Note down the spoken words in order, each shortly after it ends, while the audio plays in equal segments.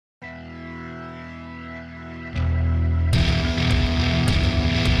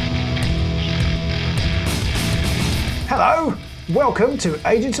Hello, welcome to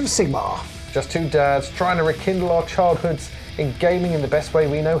Agents of Sigmar. Just two dads trying to rekindle our childhoods in gaming in the best way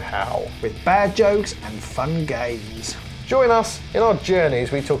we know how. With bad jokes and fun games. Join us in our journey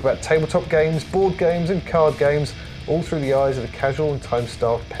as we talk about tabletop games, board games and card games, all through the eyes of the casual and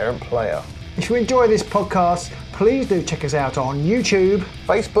time-starved parent player. If you enjoy this podcast, please do check us out on YouTube,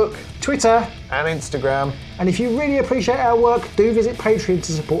 Facebook, Twitter and Instagram. And if you really appreciate our work, do visit Patreon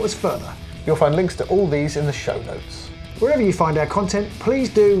to support us further. You'll find links to all these in the show notes. Wherever you find our content, please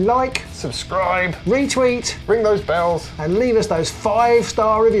do like, subscribe, retweet, ring those bells, and leave us those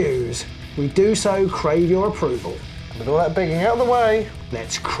 5-star reviews. We do so crave your approval. And with all that begging out of the way,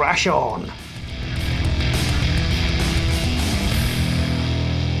 let's crash on.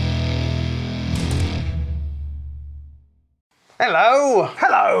 Hello!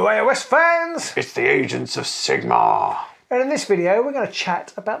 Hello, AOS fans! It's the Agents of Sigmar. And in this video, we're going to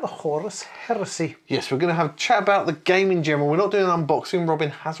chat about the Horus Heresy. Yes, we're going to have a chat about the game in general. We're not doing an unboxing. Robin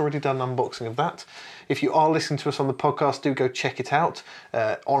has already done an unboxing of that. If you are listening to us on the podcast, do go check it out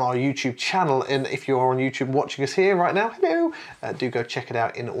on our YouTube channel. And if you are on YouTube watching us here right now, hello, do go check it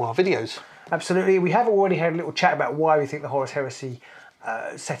out in all our videos. Absolutely. We have already had a little chat about why we think the Horus Heresy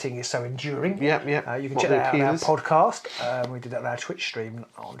setting is so enduring. Yep. You can check that out on our podcast. We did that on our Twitch stream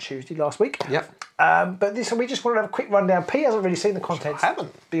on Tuesday last week. Yep. But this, we just want to have a quick rundown. P hasn't really seen the content. I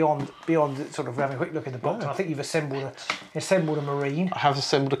haven't. Beyond sort of having a quick look in the box. No. And I think you've assembled a Marine. I have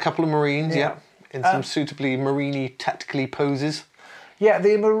assembled a couple of Marines, yeah. In some suitably Marine-y, tactically poses. Yeah,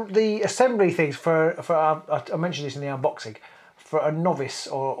 the assembly things for I mentioned this in the unboxing. For a novice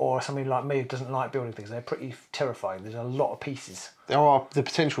or somebody like me who doesn't like building things, they're pretty terrifying. There's a lot of pieces. There are the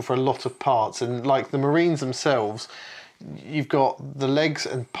potential for a lot of parts, and like the Marines themselves, you've got the legs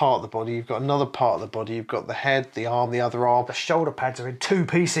and part of the body, you've got another part of the body, you've got the head, the arm, the other arm. The shoulder pads are in two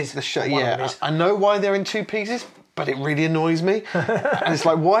pieces. I know why they're in two pieces, but it really annoys me. And it's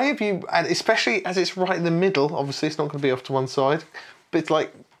like, why have you, and especially as it's right in the middle, obviously it's not going to be off to one side, but it's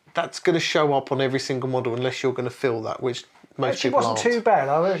like, that's going to show up on every single model unless you're going to fill that, which most people aren't. It wasn't too bad.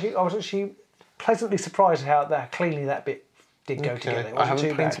 I was actually pleasantly surprised how cleanly that bit did go together. I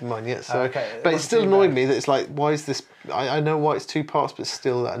haven't painted mine yet, so but it still annoyed me that it's like, why is this? I know why it's two parts, but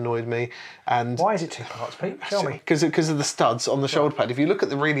still that annoyed me. And why is it two parts, Pete? Tell me. Because of the studs on the shoulder pad. If you look at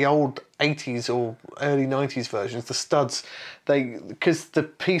the really old 80s or early 90s versions, the studs, because the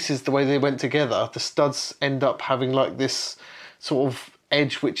pieces, the way they went together, the studs end up having like this sort of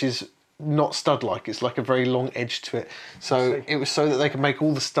edge, which is not stud-like, it's like a very long edge to it. So it was so that they could make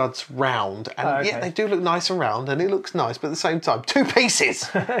all the studs round. And yeah, they do look nice and round, and it looks nice, but at the same time, two pieces!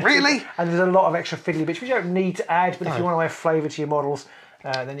 Really? And there's a lot of extra fiddly bits, which you don't need to add, but if you want to add flavour to your models,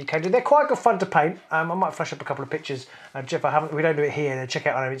 then you can do. They're quite good fun to paint. I might flash up a couple of pictures. Jeff, we don't do it here, then check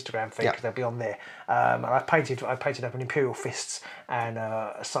out on our Instagram feed, because they'll be on there. And I painted up an Imperial Fists and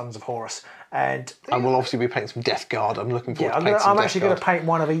Sons of Horus. And I will obviously be painting some Death Guard. I'm looking forward to painting some Death Guard. I'm actually going to paint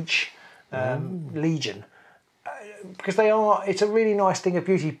one of each Legion, because it's a really nice thing of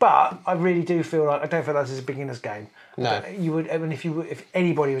beauty, but I really do feel like I don't feel like this is a beginner's game. No, you would. I mean, if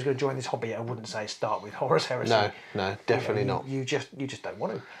anybody was going to join this hobby, I wouldn't say start with Horus Heresy. No, definitely not. You just don't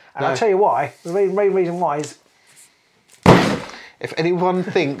want to. And I'll tell you why. The main reason why is, if anyone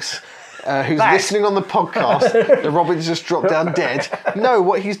thinks who's listening on the podcast that Robin's just dropped down dead, no,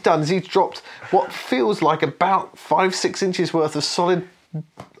 what he's done is he's dropped what feels like about 5-6 inches worth of solid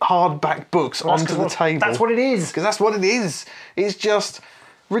hardback books onto the table. That's what it is. Because that's what it is. It's just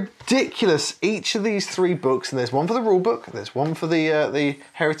ridiculous. Each of these 3 books, and there's one for the rule book, there's one for the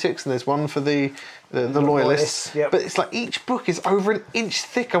heretics, and there's one for the loyalists. Yep. But it's like each book is over an inch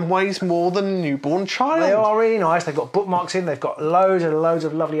thick and weighs more than a newborn child. They are really nice. They've got bookmarks in. They've got loads and loads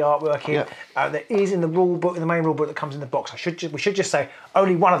of lovely artwork in. Yep. There is in the rule book, in the main rule book that comes in the box. We should just say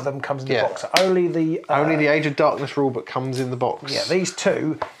only one of them comes in the box. Only the Age of Darkness rule book comes in the box. Yeah, these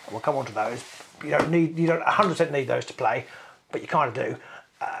 2. We'll come on to those. You don't 100% need those to play, but you kind of do.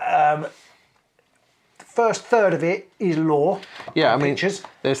 The first third of it is lore. Yeah, I mean,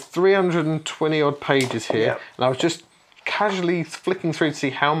 there's 320 odd pages here, and I was just casually flicking through to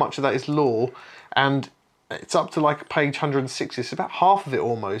see how much of that is lore, and it's up to like page 160. It's about half of it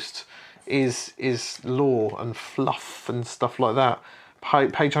almost is lore and fluff and stuff like that.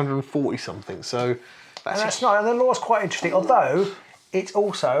 Page 140 something. So that's not. And the lore's quite interesting, although it's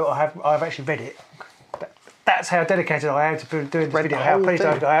also I've actually read it. That's how dedicated I am to doing this video. How pleased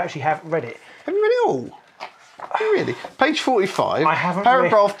I actually have read it. Have you read it all? Really? Page 45. I haven't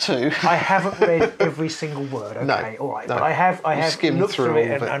paragraph 2. I haven't read every single word. Okay, all right. No. But I have looked through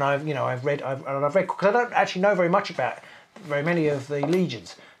it, and I've read because I don't actually know very much about very many of the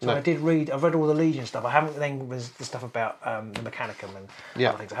legions. So I've read all the Legion stuff. I haven't then was the stuff about the Mechanicum and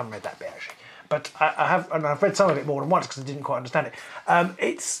other things. I haven't read that bit actually, but I have, and I've read some of it more than once because I didn't quite understand it.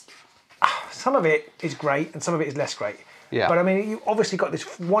 It's some of it is great and some of it is less great. Yeah. But I mean, you obviously got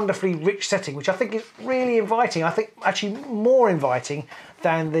this wonderfully rich setting, which I think is really inviting. I think actually more inviting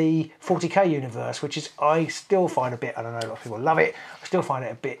than the 40k universe, which is I still find a bit. I don't know, a lot of people love it. I still find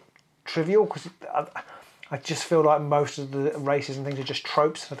it a bit trivial because I just feel like most of the races and things are just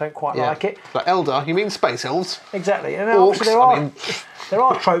tropes. I don't quite like it. Like Eldar, you mean space elves? Exactly. And Orcs, there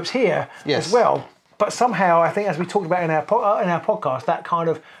are tropes here as well. But somehow, I think, as we talked about in our podcast, that kind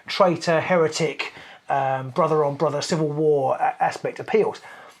of traitor, heretic, brother on brother civil war aspect appeals.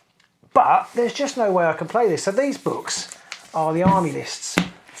 But there's just no way I can play this. So these books are the army lists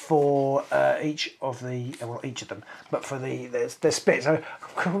for each of the, well, not each of them, but for they're split. So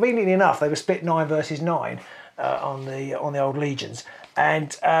conveniently enough, they were split 9 versus 9 on the old legions.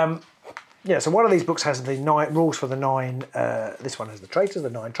 And so one of these books has the 9 rules for the 9. This one has the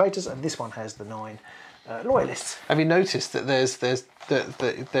 9 traitors, and this one has the 9 loyalists. Have you noticed that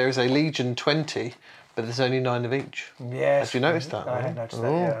there's a Legion 20, but there's only 9 of each? Yes. Have you noticed that? I had noticed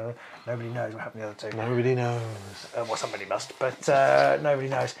that. Yeah. Nobody knows what happened to the other 2. Nobody knows. Well, somebody must, but nobody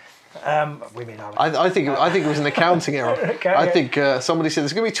knows. Women are. I think it was an accounting error. I think somebody said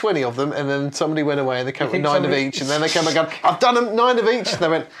there's going to be 20 of them, and then somebody went away and they came up with 9 of each, and then they came back and I've done them 9 of each, and they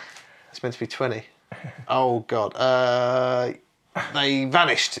went, it's meant to be 20. Oh God. They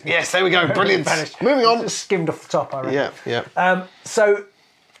vanished. Yes, there we go. Brilliant. Moving on. Just skimmed off the top, I reckon. Yeah. So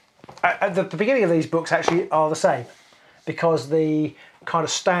at the beginning of these books actually are the same, because the kind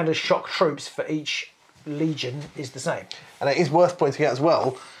of standard shock troops for each legion is the same. And it is worth pointing out as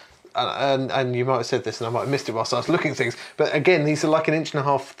well, and you might have said this and I might have missed it whilst I was looking at things, but again, these are like 1.5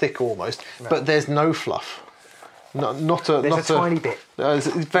 inches thick almost, but there's no fluff. There's a tiny bit. It's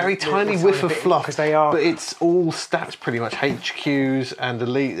a very tiny whiff of fluff, because they are. But it's all stats pretty much, HQs and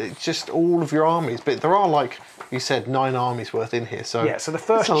elite. It's just all of your armies. But there are, like you said, 9 armies worth in here. So so the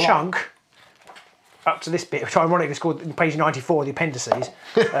first chunk up to this bit, which ironically is called page 94, the appendices.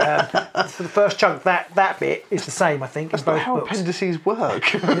 For the first chunk, that bit is the same, I think, in both books. How appendices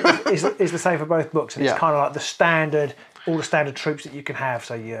work? is the same for both books, and it's kind of like the standard, all the standard troops that you can have.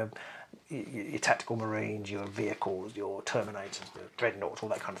 So your tactical marines, your vehicles, your terminators, the dreadnoughts, all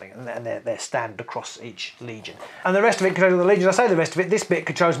that kind of thing, and they're standard across each legion. And the rest of it controls the legions. I say the rest of it. This bit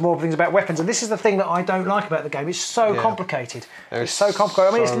controls more things about weapons, and this is the thing that I don't like about the game. It's so complicated. It's so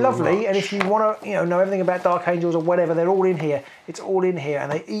complicated. I mean, it's lovely, and if you want to, know everything about Dark Angels or whatever, they're all in here. It's all in here, and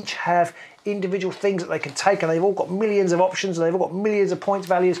they each have individual things that they can take, and they've all got millions of options, and they've all got millions of points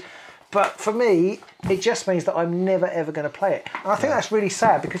values. But for me, it just means that I'm never ever going to play it. And I think that's really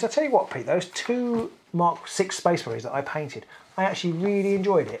sad, because I tell you what, Pete, those 2 Mark 6 Space Marines that I painted, I actually really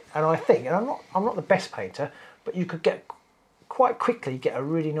enjoyed it. And I think, and I'm not the best painter, but you could quite quickly get a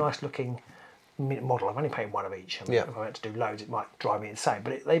really nice looking model. I've only painted 1 of each. If I went to do loads, it might drive me insane.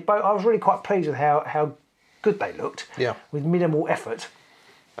 But I was really quite pleased with how good they looked, with minimal effort.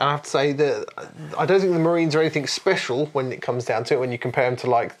 And I have to say that I don't think the Marines are anything special when it comes down to it. When you compare them to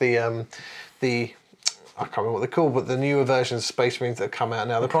like the I can't remember what they're called, but the newer versions of Space Marines that have come out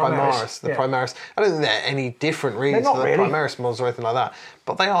now, the Primaris. Primaris. I don't think they're any different really to the Primaris models or anything like that.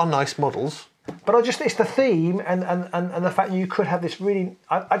 But they are nice models. But it's the theme and the fact that you could have this really.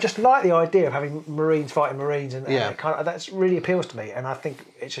 I just like the idea of having Marines fighting Marines, and that really appeals to me. And I think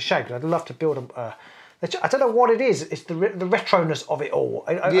it's a shame, because I'd love to build I don't know what it is. It's the retroness of it all.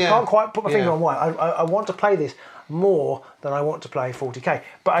 I can't quite put my finger on why. I want to play this more than I want to play 40k,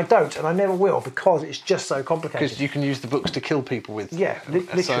 but I don't, and I never will, because it's just so complicated. Because you can use the books to kill people with. Yeah,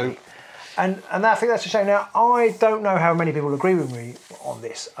 literally. And I think that's a shame. Now, I don't know how many people agree with me on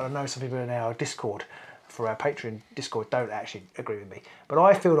this, and I know some people in our Discord, for our Patreon Discord, don't actually agree with me. But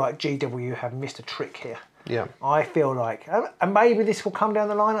I feel like GW have missed a trick here. Yeah. I feel like, and maybe this will come down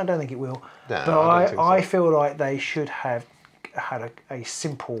the line, I don't think it will, no, but I don't think so. I feel like they should have had a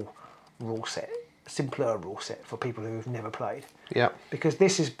simpler rule set for people who have never played. Yeah. Because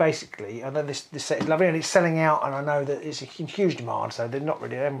this is basically, I know this set is lovely and it's selling out, and I know that it's a huge demand, so they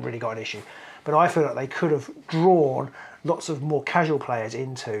haven't really got an issue. But I feel like they could have drawn lots of more casual players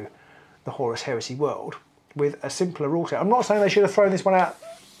into the Horus Heresy world with a simpler rule set. I'm not saying they should have thrown this one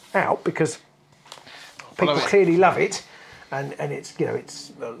out because people clearly love it, and it's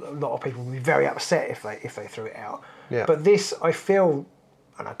it's a lot of people will be very upset if they threw it out. Yeah. But this, I feel,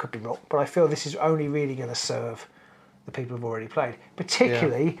 and I could be wrong, but I feel this is only really going to serve the people who've already played,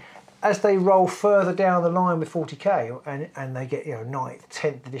 particularly as they roll further down the line with 40k and they get 9th,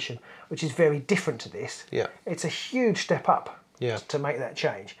 10th edition, which is very different to this. Yeah. It's a huge step up. to make that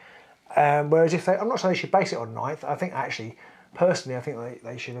change. Whereas if I'm not saying they should base it on ninth. I think actually, personally, I think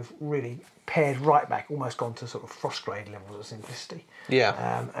they should have really pared right back, almost gone to sort of Frostgrade levels of simplicity.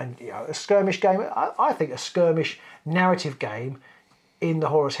 Yeah. And a skirmish game. I think a skirmish narrative game in the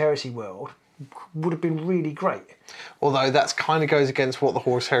Horus Heresy world would have been really great. Although that kind of goes against what the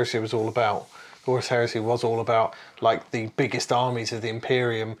Horus Heresy was all about. The Horus Heresy was all about like the biggest armies of the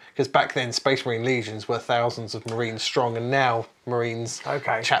Imperium, because back then Space Marine legions were thousands of Marines strong, and now Marines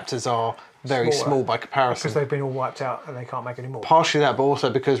chapters are very small by comparison. Because they've been all wiped out and they can't make any more. Partially that, but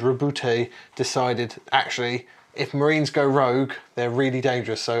also because Rabute decided, actually, if Marines go rogue, they're really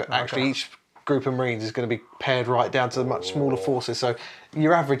dangerous. So actually each group of Marines is going to be pared right down to much smaller forces. So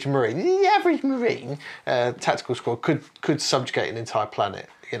your average Marine, tactical squad could subjugate an entire planet.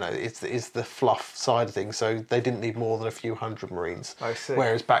 You know, it's the fluff side of things. So they didn't need more than a few hundred Marines. I see.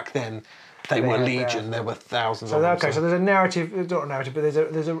 Whereas back then, they were legion. There were thousands of them. So there's a narrative, not a narrative, but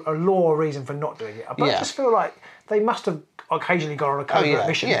there's a law reason for not doing it. But I just feel like they must have occasionally gone on a covert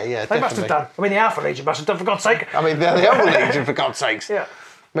mission. Yeah, they must have done. I mean, the Alpha Legion must have done, for God's sake. I mean, the Alpha Legion, for God's sakes. Yeah.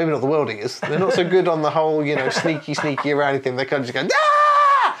 Maybe not the World Eaters. They're not so good on the whole, sneaky around thing. They kind of just go,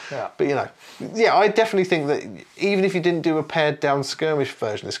 ah! Yeah. But, I definitely think that even if you didn't do a pared down skirmish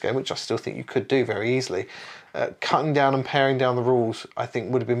version of this game, which I still think you could do very easily, cutting down and paring down the rules, I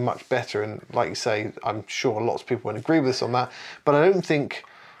think, would have been much better. And like you say, I'm sure lots of people would agree with us on that. But I don't think,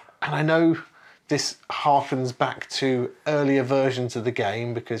 and I know this harkens back to earlier versions of the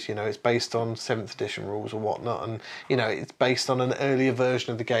game because, it's based on 7th edition rules or whatnot. And, it's based on an earlier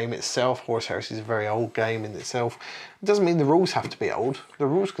version of the game itself. Horus Heresy is a very old game in itself. It doesn't mean the rules have to be old. The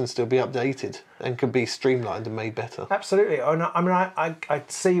rules can still be updated and can be streamlined and made better. Absolutely. I mean, I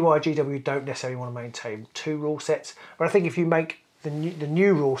see why GW don't necessarily want to maintain 2 rule sets. But I think if you make the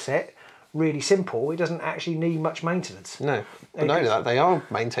new rule set really simple, it doesn't actually need much maintenance. No, but not only that, they are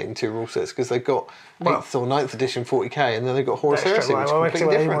maintaining 2 rule sets because they've got 8th or 9th edition 40k, and then they've got Horus Heresy, which is completely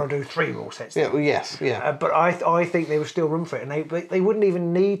different. They want to do 3 rule sets. Yeah, well, yes, yeah. But I think there was still room for it, and they wouldn't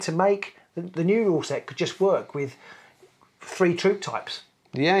even need to make the new rule set could just work with 3 troop types.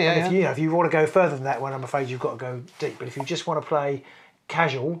 Yeah. If you want to go further than that, well, I'm afraid you've got to go deep. But if you just want to play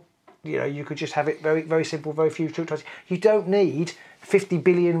casual, you could just have it very, very simple, very few troop types. You don't need 50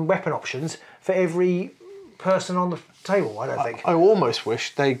 billion weapon options for every person on the table, I don't think. I almost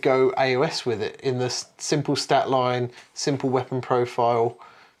wish they'd go AOS with it in the simple stat line, simple weapon profile,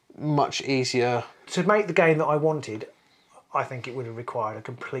 much easier. To make the game that I wanted, I think it would have required a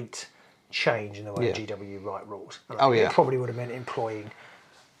complete change in the way GW write rules. It probably would have meant employing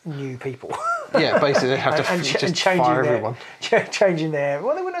new people. Yeah, basically they have to just fire everyone. Changing their...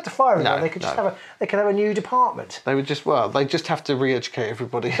 Well, they wouldn't have to fire everyone. No, they could just have a new department. They would just have to re-educate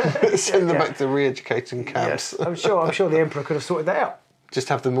everybody. Send them back to re-educating camps. Yes, I'm sure the Emperor could have sorted that out. Just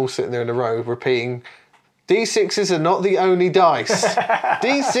have them all sitting there in a row repeating, D6s are not the only dice.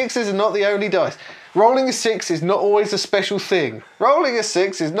 D6s are not the only dice. Rolling a 6 is not always a special thing. Rolling a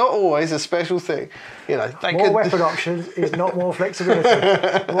 6 is not always a special thing. More weapon options is not more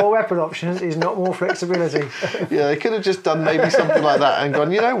flexibility. More weapon options is not more flexibility. Yeah, they could have just done maybe something like that and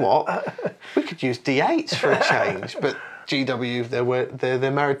gone, you know what? We could use D8s for a change. But GW,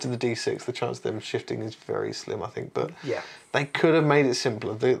 they're married to the D6. The chance of them shifting is very slim, I think. But they could have made it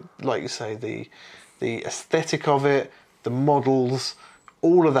simpler. Like you say, the aesthetic of it, the models,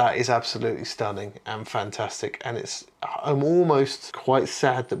 all of that is absolutely stunning and fantastic, and I'm almost quite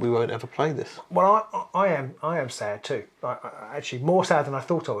sad that we won't ever play this. Well, I am sad too. Actually, more sad than I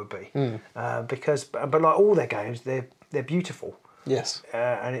thought I would be, because like all their games, they're beautiful. Yes,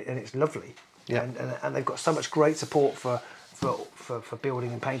 and it's lovely. Yeah, and they've got so much great support for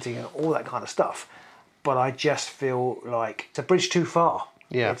building and painting and all that kind of stuff. But I just feel like it's a bridge too far.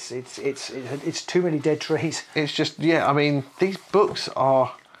 Yeah, it's too many dead trees. It's just I mean, these books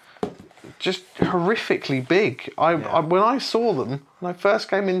are just horrifically big. When I saw them, when I first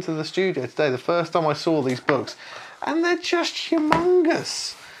came into the studio today, the first time I saw these books, and they're just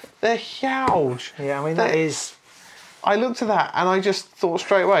humongous. They're huge. Yeah, I mean that is. I looked at that and I just thought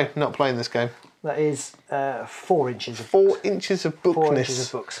straight away, not playing this game. That is 4 inches. 4 inches of bookness. 4 inches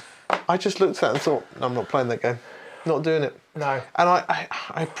of books. I just looked at that and thought, no, I'm not playing that game. Not doing it. No. And I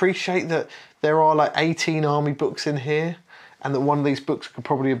appreciate that there are like 18 army books in here, and that one of these books could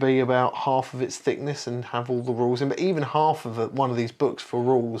probably be about half of its thickness and have all the rules in. But even half of one of these books for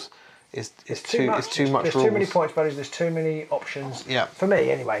rules is too much. There's rules. Too many points values. There's too many options. Yeah. For me,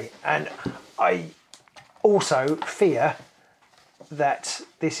 anyway. And I also fear that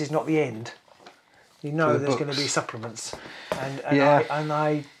this is not the end. There's going to be supplements,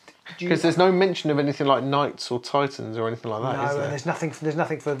 and Because there's no mention of anything like knights or titans or anything like that, no, is there? And there's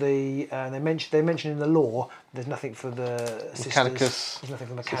nothing for the. They mention in the lore. There's nothing for the sisters. Mechanicus. There's nothing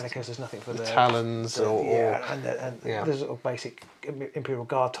for Mechanicus. There's nothing for the Talons and the sort of basic Imperial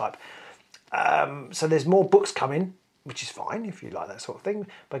Guard type. So there's more books coming, which is fine if you like that sort of thing.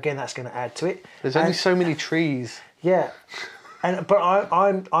 But again, that's going to add to it. There's only so many trees. Yeah. But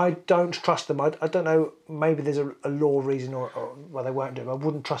I don't trust them. I don't know. Maybe there's a lore reason, or well, they won't do it. I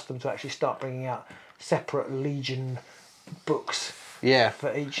wouldn't trust them to actually start bringing out separate Legion books. Yeah.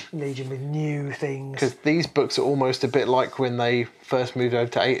 For each Legion with new things. Because these books are almost a bit like when they first moved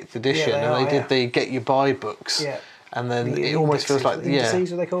over to 8th edition, and they did the Get You By books. Yeah. And then it almost feels like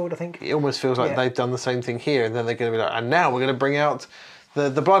indices, are they called? I think it almost feels like they've done the same thing here, and then they're going to be like, and now we're going to bring out the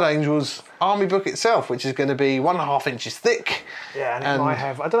Blood Angels army book itself, which is going to be 1.5 inches thick. Yeah, and it might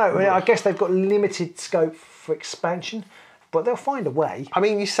have. I don't know. I guess they've got limited scope for expansion, but they'll find a way. I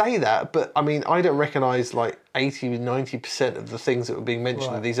mean, you say that, but I mean, I don't recognise like 80-90% of the things that were being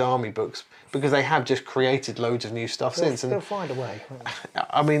mentioned in these army books, because they have just created loads of new stuff since. And they'll find a way.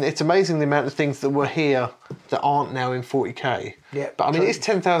 I mean, it's amazing the amount of things that were here that aren't now in 40k. Yeah, but I mean, it's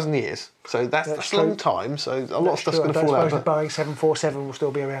 10,000 years, so that's a long time. So a lot of stuff's going to fall out. I suppose the Boeing 747 will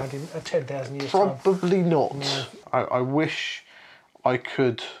still be around in 10,000 years. Probably not. No. I wish I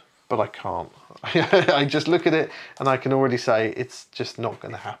could, but I can't. I just look at it and I can already say it's just not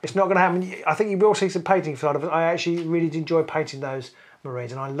going to happen. It's not going to happen. I think you will see some painting side of it. I actually really enjoy painting those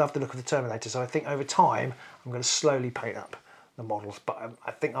Marines, and I love the look of the Terminator. So I think over time I'm going to slowly paint up the models. But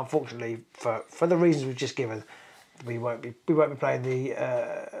I think unfortunately for the reasons we've just given, we won't be playing the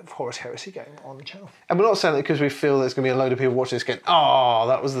Horus Heresy game on the channel. And we're not saying that because we feel there's going to be a load of people watching this going, oh,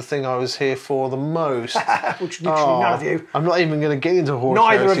 that was the thing I was here for the most. Which literally none of you. I'm not even going to get into Horus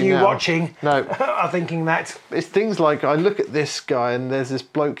Neither Heresy of you now. watching are thinking that. It's things like, I look at this guy and there's this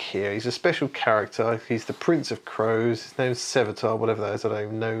bloke here. He's a special character. He's the Prince of Crows. His name's Sevatar, whatever that is. I don't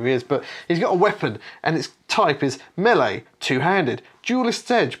even know who he is. But he's got a weapon and its type is melee, two-handed, duelist's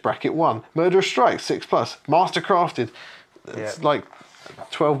edge, bracket 1, murderous strike, 6+, mastercrafted. It's like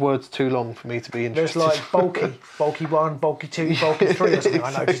 12 words too long for me to be interested. There's like bulky 1, bulky 2, bulky 3 or something.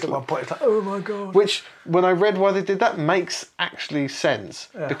 I noticed at one point. It's like, oh my god. Which, when I read why they did that, makes actually sense.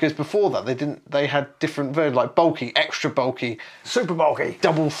 Yeah. Because before that, they had different versions, like bulky, extra bulky, super bulky,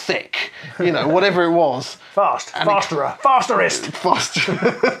 double thick, whatever it was. fasterest.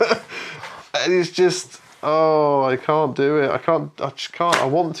 Faster. And it's just, I can't do it. I just can't. I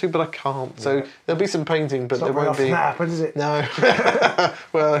want to, but I can't. So there'll be some painting, but there won't be. That happens, is it? No.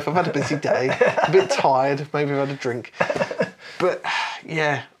 Well, if I've had a busy day, a bit tired, maybe I've had a drink. But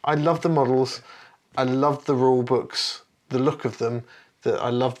yeah, I love the models. I love the rule books, the look of them. I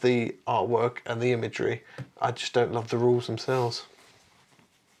love the artwork and the imagery. I just don't love the rules themselves.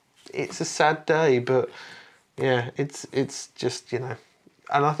 It's a sad day, but yeah, it's just,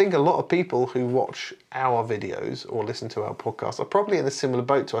 And I think a lot of people who watch our videos or listen to our podcast are probably in a similar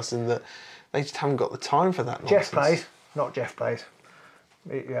boat to us in that they just haven't got the time for that nonsense. Jeff plays.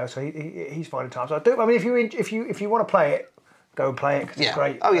 Yeah, so he's finding time. So I mean, if you want to play it, go and play it because it's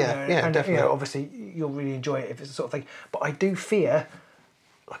great. Oh yeah, and definitely. Obviously you'll really enjoy it if it's the sort of thing. But I do fear,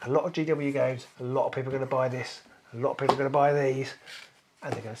 like a lot of GW games, a lot of people are going to buy this, a lot of people are going to buy these,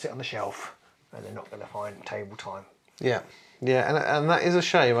 and they're going to sit on the shelf and they're not going to find table time. Yeah. Yeah, and that is a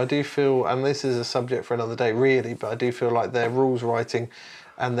shame. I do feel, and this is a subject for another day really, but I do feel like their rules writing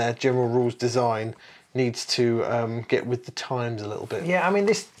and their general rules design needs to get with the times a little bit. Yeah, I mean,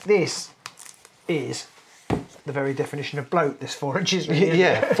 this is the very definition of bloat, this 4 inches. Really,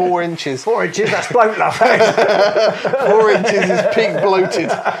 yeah, 4 inches. 4 inches, that's bloat love. 4 inches is peak bloated.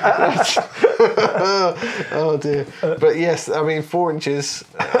 Oh dear. But yes, I mean, 4 inches,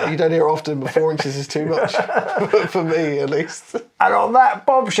 you don't hear it often, but 4 inches is too much. For me, at least. And on that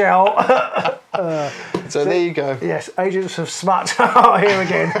bombshell... so there you go. Yes, Agents of Smut are here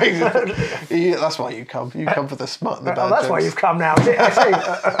again. Yeah, that's why you come. You come for the smut and the bad that's jokes. why you've come now, is it? I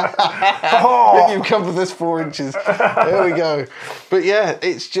see. You've come for this 4 inches. There we go. But yeah,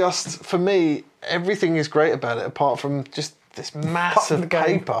 it's just, for me, everything is great about it, apart from just this massive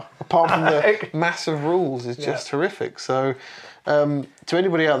paper. Apart from the massive rules, is just horrific. So, to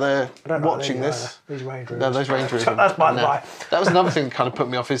anybody out there watching this, these Range Roovers. No, those Range Roovers. That's by the by. That was another thing that kind of put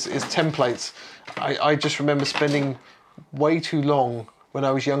me off is templates. I just remember spending way too long when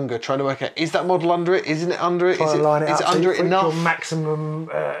I was younger trying to work out, is that model under it? Isn't it under it? Is it under it enough? Your maximum.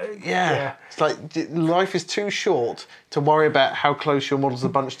 Yeah. It's like life is too short to worry about how close your models are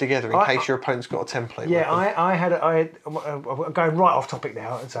bunched together in case your opponent's got a template. Yeah, I had I'm going right off topic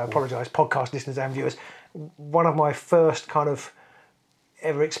now, and so I apologise, podcast listeners and viewers. One of my first kind of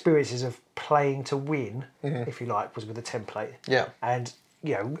ever experiences of playing to win, if you like, was with a template. Yeah. And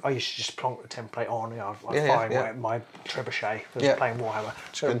I used to just plonk the template on. I'd find my trebuchet for playing Warhammer.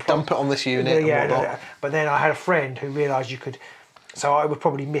 So dump it on this unit and whatnot. But then I had a friend who realised you could. So I would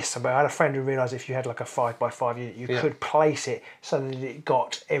probably miss some, but I had a friend who realised if you had like a 5x5 unit, you could place it so that it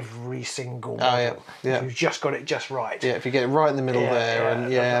got every single model. You just got it just right. Yeah, if you get it right in the middle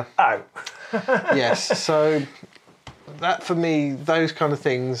there, yes. So that for me, those kind of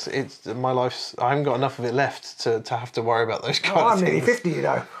things, it's my life's. I haven't got enough of it left to have to worry about those kind of things. I'm nearly 50,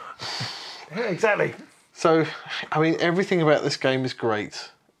 Yeah, exactly. So, I mean, everything about this game is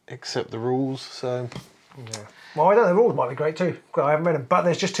great, except the rules. So. Yeah. Well, I don't know, the rules might be great too. I haven't read them, but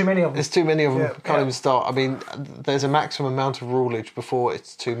there's just too many of them. There's too many of them. Can't even start. I mean, there's a maximum amount of rulage before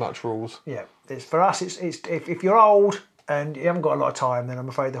it's too much rules. Yeah. For us, it's if you're old and you haven't got a lot of time, then I'm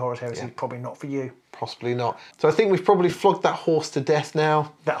afraid the Horus Heresy is probably not for you. Possibly not. So I think we've probably flogged that horse to death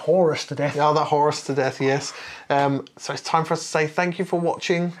now. That Horus to death. Oh, that Horus to death, yes. So it's time for us to say thank you for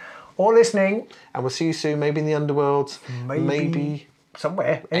watching. Or listening. And we'll see you soon, maybe in the underworld. Maybe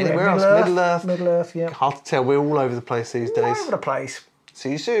somewhere. Anywhere else. Middle Earth, yeah. Hard to tell. We're all over the place these days. All over the place.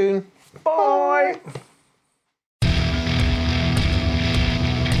 See you soon. Bye.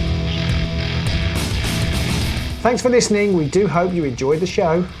 Thanks for listening. We do hope you enjoyed the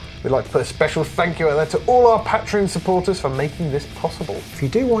show. We'd like to put a special thank you out there to all our Patreon supporters for making this possible. If you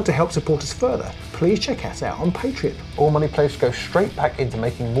do want to help support us further, please check us out on Patreon. All money pledged go straight back into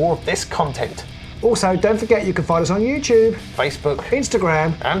making more of this content. Also, don't forget you can find us on YouTube, Facebook,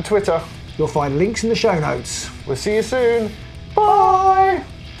 Instagram, and Twitter. You'll find links in the show notes. We'll see you soon. Bye!